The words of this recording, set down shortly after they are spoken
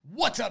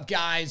What's up,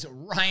 guys?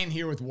 Ryan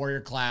here with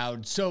Warrior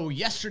Cloud. So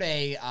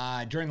yesterday,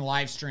 during the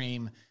live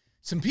stream,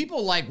 some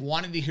people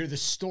wanted to hear the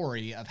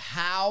story of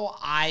how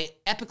I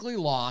epically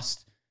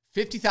lost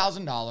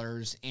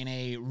 $50,000 in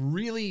a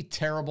really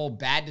terrible,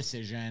 bad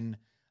decision.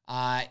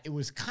 It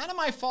was kind of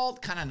my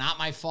fault, kind of not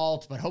my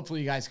fault, but hopefully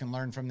you guys can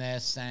learn from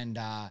this and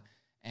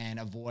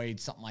avoid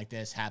something like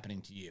this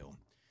happening to you.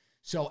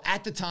 So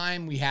at the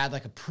time, we had a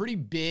pretty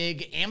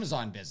big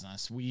Amazon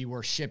business. We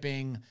were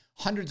shipping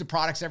hundreds of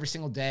products every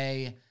single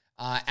day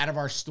out of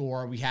our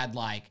store. We had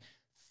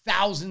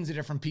thousands of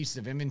different pieces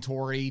of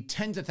inventory,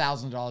 tens of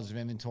thousands of dollars of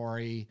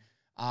inventory.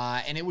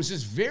 And it was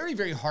just very,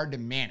 very hard to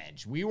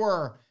manage. We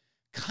were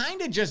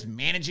kind of just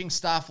managing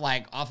stuff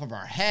off of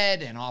our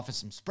head and off of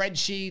some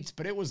spreadsheets.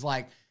 But it was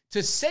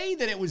to say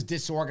that it was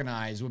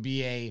disorganized would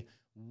be a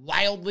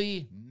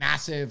wildly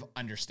massive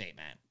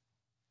understatement.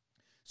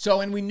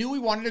 So, and we knew we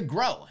wanted to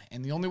grow,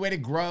 and the only way to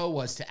grow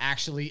was to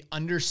actually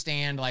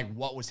understand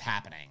what was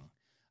happening.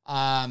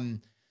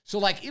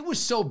 So it was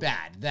so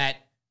bad that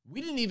we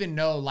didn't even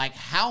know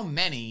how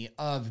many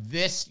of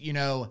this,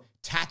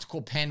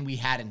 tactical pen we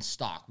had in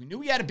stock. We knew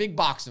we had a big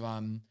box of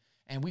them,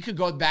 and we could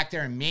go back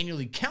there and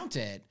manually count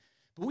it,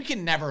 but we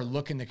can never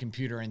look in the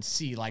computer and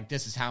see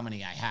this is how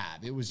many I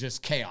have. It was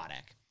just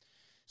chaotic.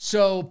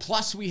 So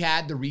plus we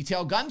had the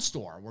retail gun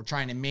store. We're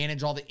trying to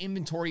manage all the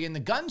inventory in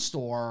the gun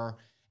store.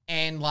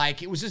 And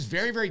it was just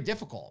very, very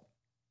difficult.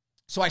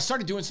 So I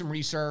started doing some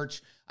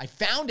research. I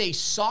found a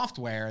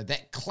software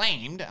that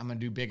claimed, I'm going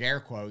to do big air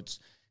quotes,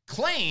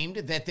 claimed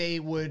that they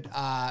would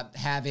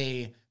have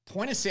a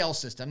point of sale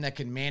system that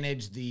could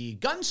manage the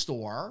gun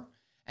store.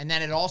 And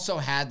then it also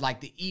had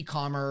the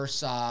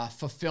e-commerce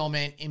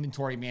fulfillment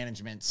inventory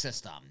management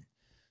system.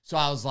 So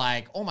I was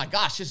like, oh my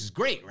gosh, this is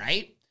great,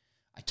 right?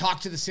 I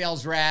talked to the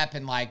sales rep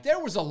and there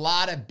was a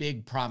lot of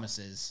big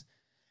promises.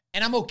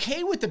 And I'm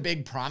okay with the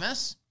big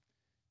promise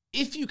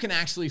if you can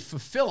actually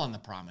fulfill on the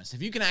promise,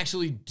 if you can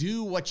actually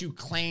do what you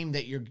claim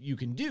that you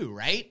can do,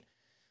 right?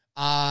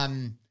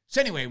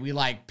 So anyway, we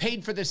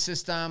paid for this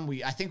system.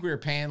 I think we were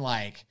paying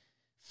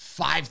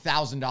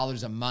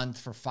 $5,000 a month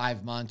for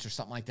 5 months or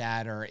something like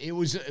that. Or it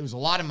was a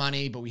lot of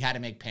money, but we had to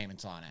make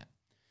payments on it.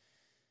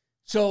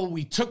 So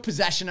we took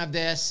possession of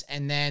this,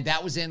 and then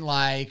that was in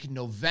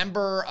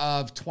November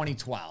of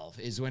 2012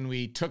 is when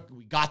we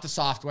got the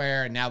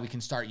software, and now we can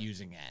start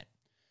using it.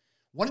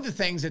 One of the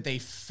things that they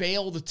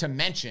failed to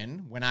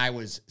mention when I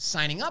was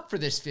signing up for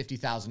this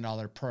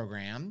 $50,000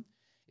 program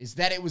is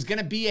that it was going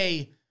to be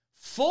a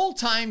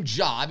full-time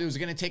job. It was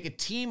going to take a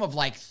team of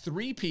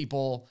 3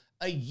 people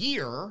a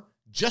year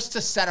just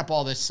to set up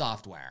all this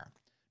software.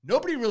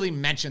 Nobody really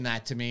mentioned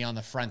that to me on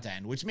the front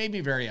end, which made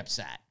me very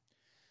upset.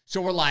 So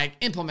we're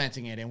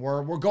implementing it, and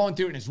we're going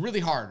through it, and it's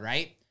really hard,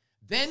 right?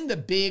 Then the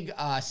big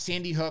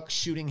Sandy Hook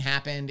shooting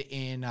happened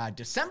in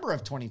December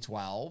of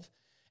 2012.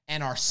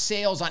 And our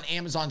sales on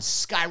Amazon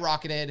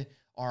skyrocketed.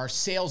 Our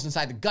sales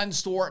inside the gun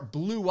store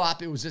blew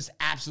up. It was just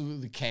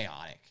absolutely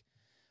chaotic.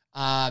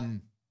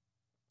 Then,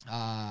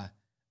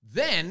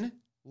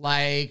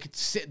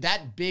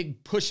 that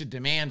big push of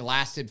demand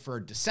lasted for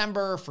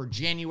December, for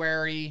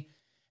January,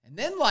 and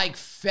then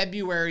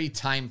February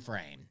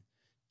timeframe.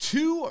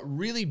 2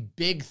 really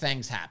big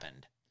things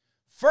happened.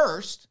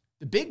 First,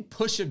 the big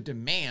push of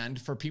demand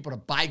for people to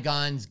buy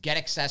guns, get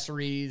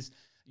accessories,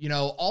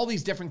 all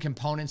these different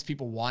components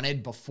people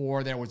wanted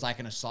before there was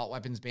an assault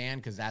weapons ban,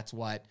 because that's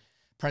what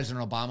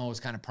President Obama was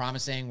kind of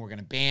promising. We're going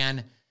to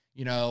ban,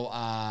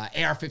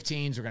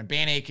 AR-15s. We're going to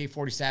ban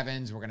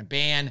AK-47s. We're going to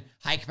ban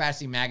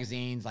high-capacity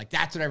magazines.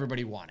 That's what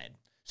everybody wanted.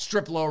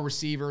 Strip-low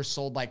receivers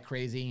sold like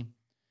crazy.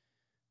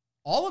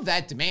 All of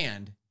that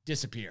demand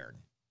disappeared.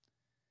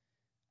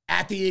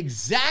 At the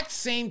exact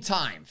same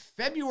time,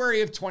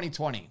 February of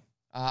 2020,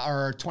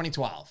 or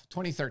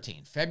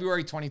 2013,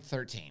 February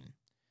 2013,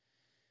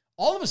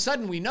 all of a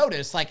sudden we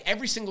noticed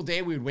every single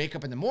day we would wake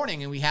up in the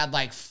morning and we had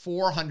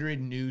 400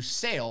 new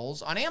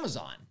sales on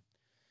Amazon.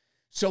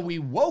 So we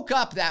woke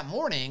up that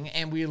morning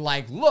and we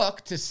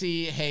looked to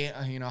see, hey,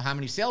 how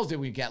many sales did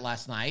we get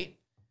last night?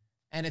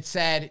 And it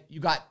said, you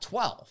got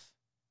 12.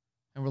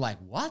 And we're like,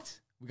 what?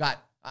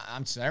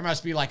 I'm sorry, there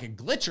must be a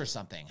glitch or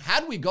something. How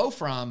do we go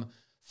from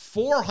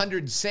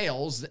 400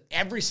 sales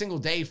every single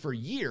day for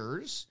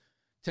years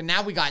to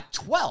now we got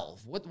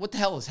 12? What the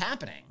hell is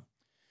happening?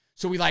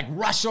 So we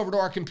rush over to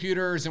our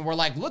computers and we're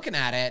looking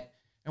at it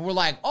and we're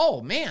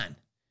oh man,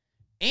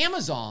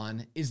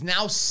 Amazon is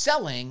now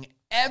selling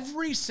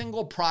every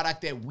single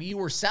product that we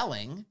were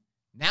selling.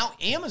 Now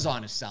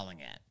Amazon is selling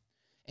it.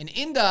 And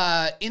in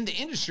the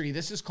industry,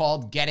 this is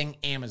called getting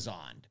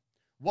Amazoned.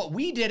 What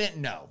we didn't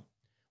know,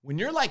 when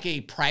you're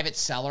a private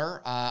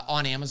seller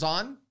on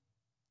Amazon,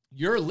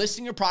 you're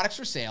listing your products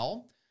for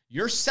sale,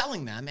 you're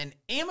selling them, and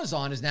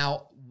Amazon is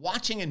now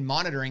watching and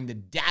monitoring the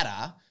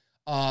data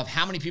of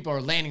how many people are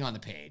landing on the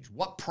page,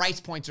 what price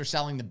points are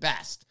selling the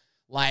best.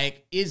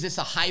 Is this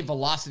a high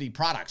velocity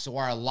product? So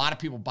are a lot of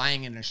people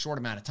buying it in a short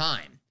amount of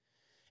time?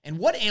 And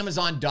what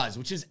Amazon does,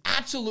 which is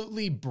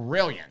absolutely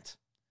brilliant,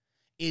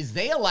 is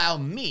they allow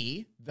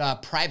me, the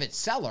private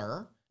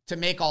seller, to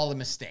make all the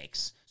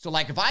mistakes. So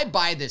like if I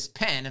buy this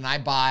pen and I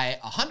buy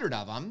 100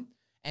 of them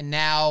and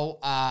now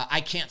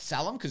I can't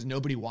sell them because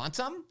nobody wants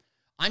them,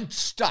 I'm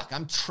stuck.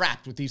 I'm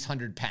trapped with these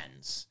 100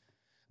 pens.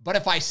 But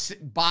if I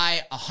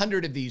buy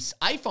 100 of these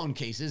iPhone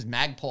cases,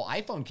 Magpul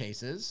iPhone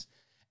cases,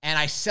 and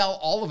I sell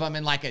all of them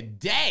in like a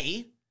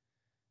day,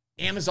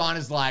 Amazon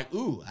is like,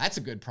 ooh, that's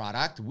a good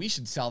product. We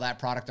should sell that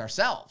product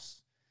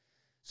ourselves.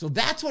 So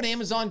that's what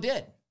Amazon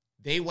did.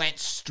 They went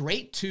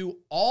straight to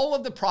all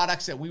of the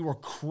products that we were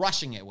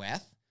crushing it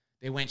with.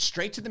 They went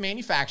straight to the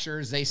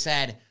manufacturers. They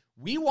said,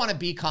 we want to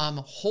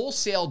become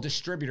wholesale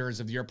distributors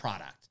of your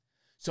product.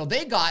 So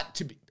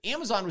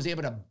Amazon was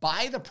able to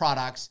buy the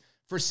products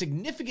for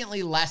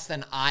significantly less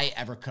than I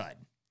ever could.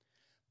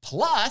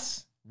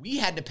 Plus, we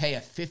had to pay a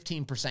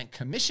 15%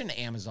 commission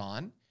to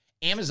Amazon.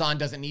 Amazon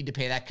doesn't need to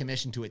pay that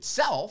commission to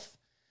itself.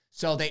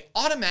 So they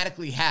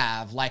automatically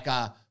have like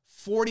a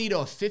 40 to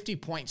a 50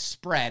 point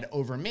spread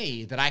over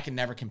me that I can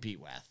never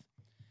compete with,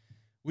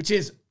 which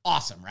is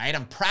awesome, right?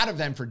 I'm proud of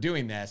them for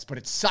doing this, but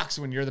it sucks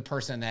when you're the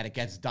person that it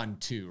gets done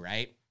to,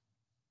 right?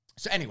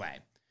 So anyway,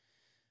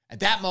 at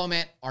that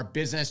moment, our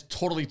business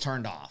totally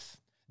turned off.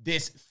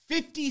 This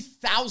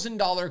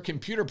 $50,000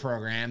 computer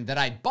program that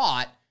I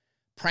bought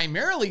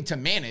primarily to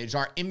manage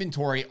our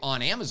inventory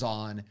on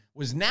Amazon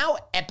was now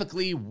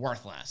epically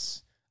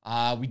worthless.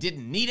 We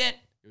didn't need it.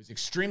 It was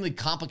extremely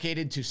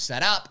complicated to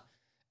set up.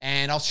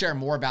 And I'll share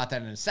more about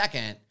that in a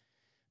second.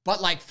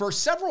 But like for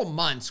several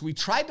months, we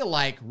tried to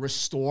like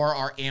restore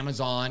our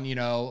Amazon,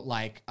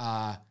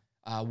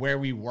 where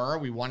we were.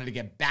 We wanted to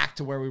get back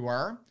to where we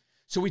were.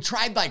 So we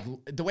tried like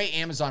the way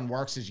Amazon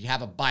works is you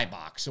have a buy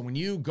box. So when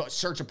you go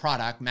search a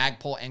product,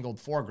 Magpul angled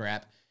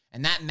foregrip,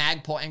 and that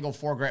Magpul angled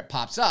foregrip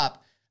pops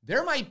up,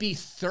 there might be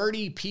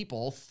 30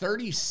 people,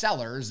 30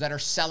 sellers that are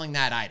selling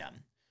that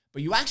item,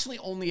 but you actually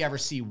only ever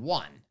see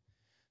one.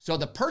 So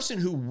the person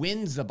who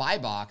wins the buy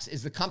box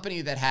is the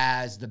company that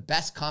has the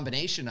best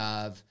combination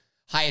of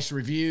highest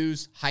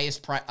reviews,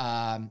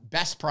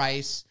 best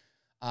price,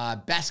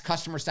 best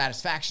customer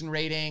satisfaction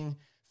rating,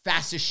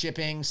 fastest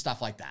shipping,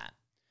 stuff like that.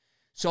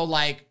 So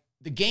like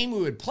the game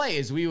we would play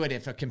is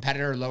if a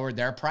competitor lowered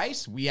their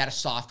price, we had a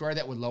software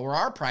that would lower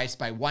our price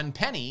by 1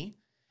 penny,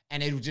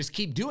 and it would just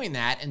keep doing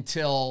that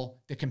until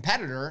the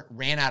competitor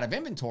ran out of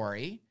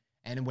inventory.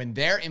 And when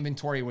their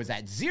inventory was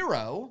at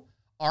 0,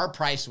 our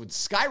price would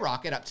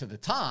skyrocket up to the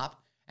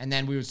top, and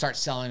then we would start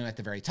selling them at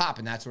the very top,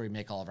 and that's where we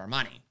make all of our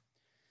money.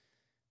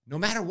 No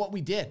matter what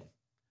we did,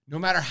 no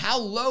matter how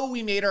low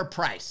we made our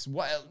price,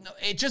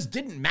 it just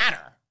didn't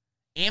matter.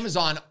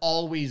 Amazon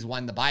always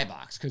won the buy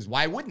box because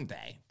why wouldn't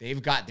they?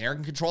 They're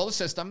in control of the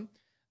system.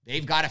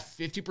 They've got a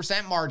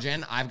 50%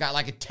 margin. I've got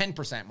like a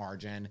 10%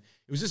 margin.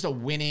 It was just a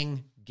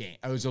winning game.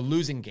 It was a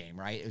losing game,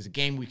 right? It was a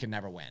game we could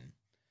never win.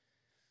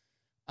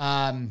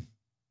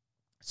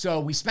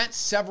 So we spent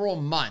several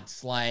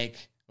months like,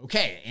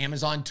 okay,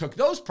 Amazon took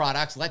those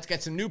products. Let's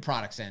get some new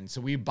products in. So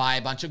we buy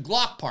a bunch of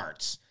Glock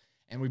parts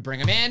and we bring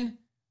them in.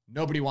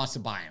 Nobody wants to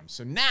buy them.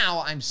 So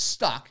now I'm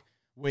stuck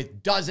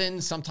with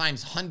dozens,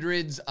 sometimes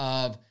hundreds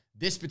of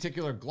this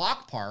particular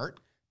Glock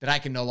part that I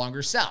can no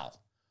longer sell.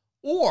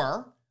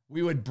 Or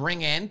we would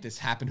bring in, this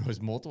happened to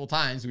us multiple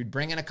times, we'd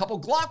bring in a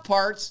couple Glock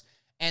parts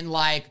and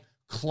like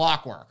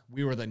clockwork.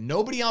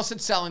 Nobody else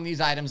had selling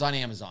these items on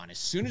Amazon. As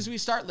soon as we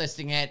start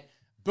listing it,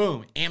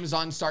 boom,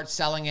 Amazon starts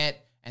selling it,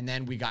 and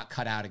then we got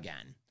cut out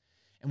again.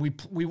 And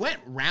we went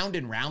round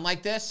and round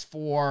like this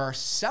for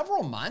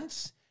several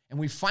months, and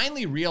we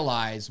finally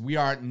realized we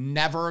are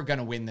never going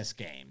to win this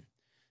game.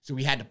 So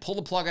we had to pull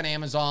the plug on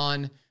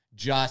Amazon,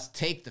 just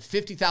take the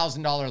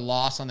 $50,000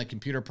 loss on the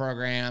computer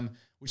program,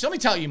 which let me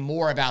tell you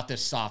more about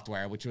this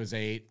software, which was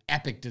an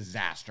epic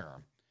disaster.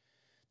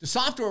 The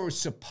software was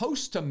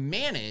supposed to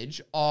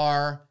manage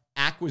our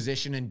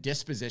acquisition and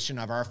disposition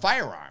of our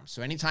firearms.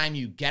 So anytime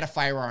you get a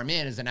firearm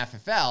in as an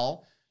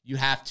FFL, you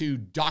have to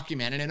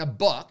document it in a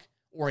book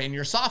or in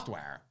your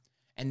software.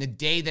 And the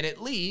day that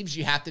it leaves,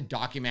 you have to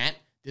document,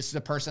 this is the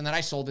person that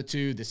I sold it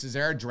to, this is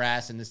their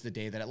address, and this is the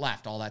day that it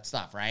left, all that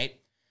stuff, right?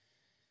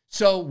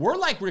 So we're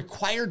like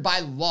required by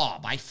law,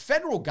 by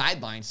federal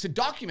guidelines to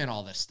document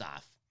all this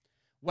stuff.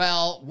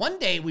 Well, one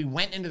day we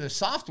went into the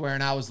software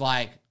and I was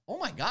like, oh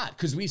my God,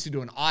 because we used to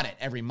do an audit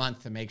every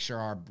month to make sure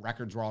our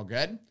records were all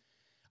good.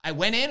 I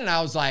went in and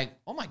I was like,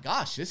 oh my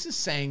gosh, this is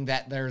saying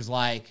that there's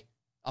like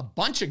a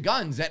bunch of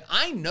guns that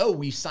I know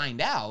we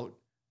signed out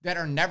that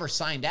are never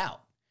signed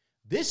out.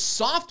 This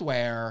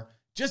software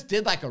just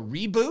did like a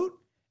reboot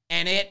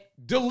and it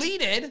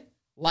deleted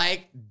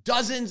like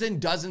dozens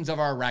and dozens of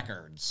our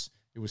records.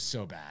 It was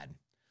so bad.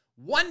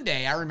 One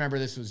day, I remember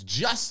this was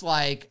just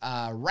like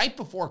right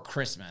before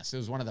Christmas. It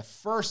was one of the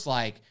first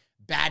like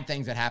bad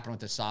things that happened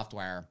with the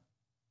software.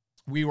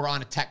 We were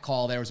on a tech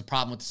call. There was a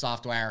problem with the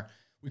software.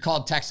 We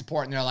called tech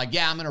support and they're like,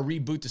 yeah, I'm going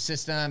to reboot the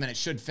system and it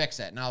should fix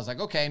it. And I was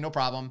like, okay, no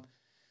problem.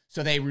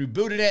 So they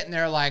rebooted it and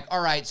they're like,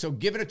 all right, so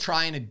give it a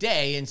try in a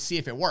day and see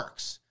if it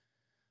works.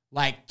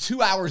 Like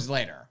 2 hours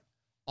later,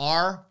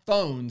 our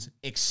phones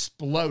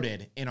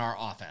exploded in our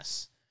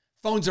office.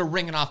 Phones are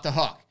ringing off the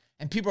hook.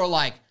 And people are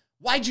like,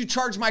 why'd you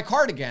charge my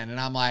card again? And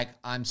I'm like,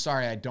 I'm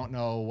sorry, I don't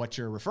know what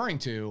you're referring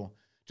to.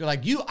 They're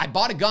like, I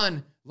bought a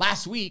gun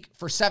last week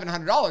for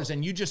 $700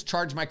 and you just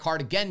charged my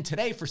card again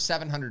today for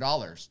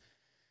 $700.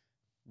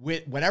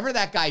 With whatever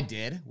that guy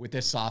did with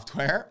this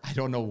software, I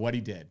don't know what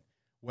he did.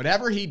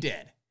 Whatever he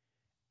did,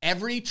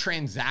 every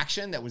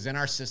transaction that was in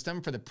our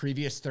system for the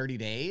previous 30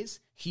 days,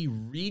 he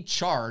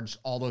recharged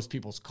all those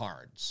people's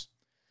cards.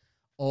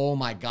 Oh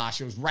my gosh,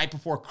 it was right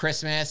before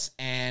Christmas,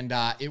 and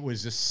it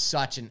was just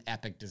such an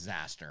epic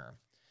disaster.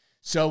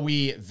 So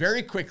we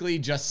very quickly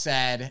just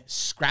said,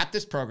 scrap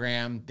this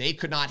program. They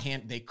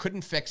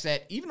couldn't fix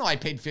it. Even though I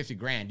paid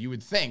 $50,000, you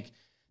would think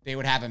they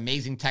would have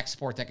amazing tech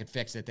support that could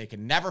fix it. They could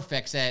never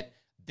fix it.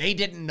 They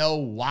didn't know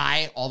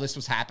why all this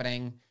was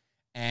happening,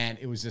 and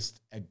it was just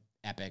an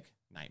epic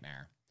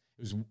nightmare.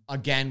 It was,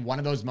 again, one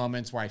of those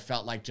moments where I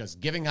felt like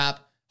just giving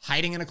up,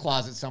 hiding in a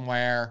closet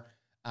somewhere.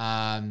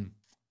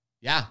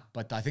 Yeah,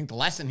 but I think the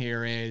lesson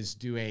here is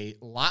do a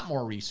lot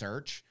more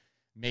research,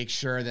 make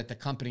sure that the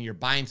company you're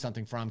buying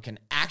something from can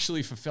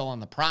actually fulfill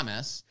on the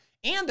promise,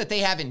 and that they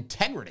have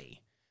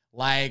integrity.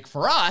 Like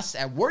for us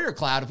at Warrior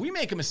Cloud, if we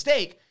make a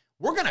mistake,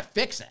 we're going to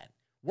fix it.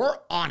 We're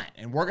on it,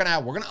 and we're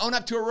gonna own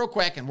up to it real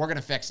quick, and we're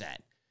gonna fix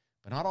it.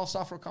 But not all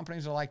software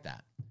companies are like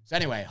that. So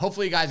anyway,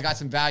 hopefully you guys got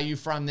some value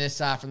from this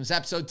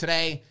episode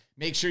today.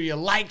 Make sure you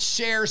like,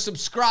 share,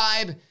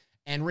 subscribe,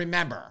 and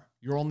remember,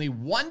 you're only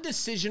one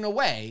decision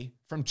away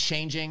from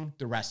changing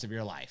the rest of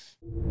your life.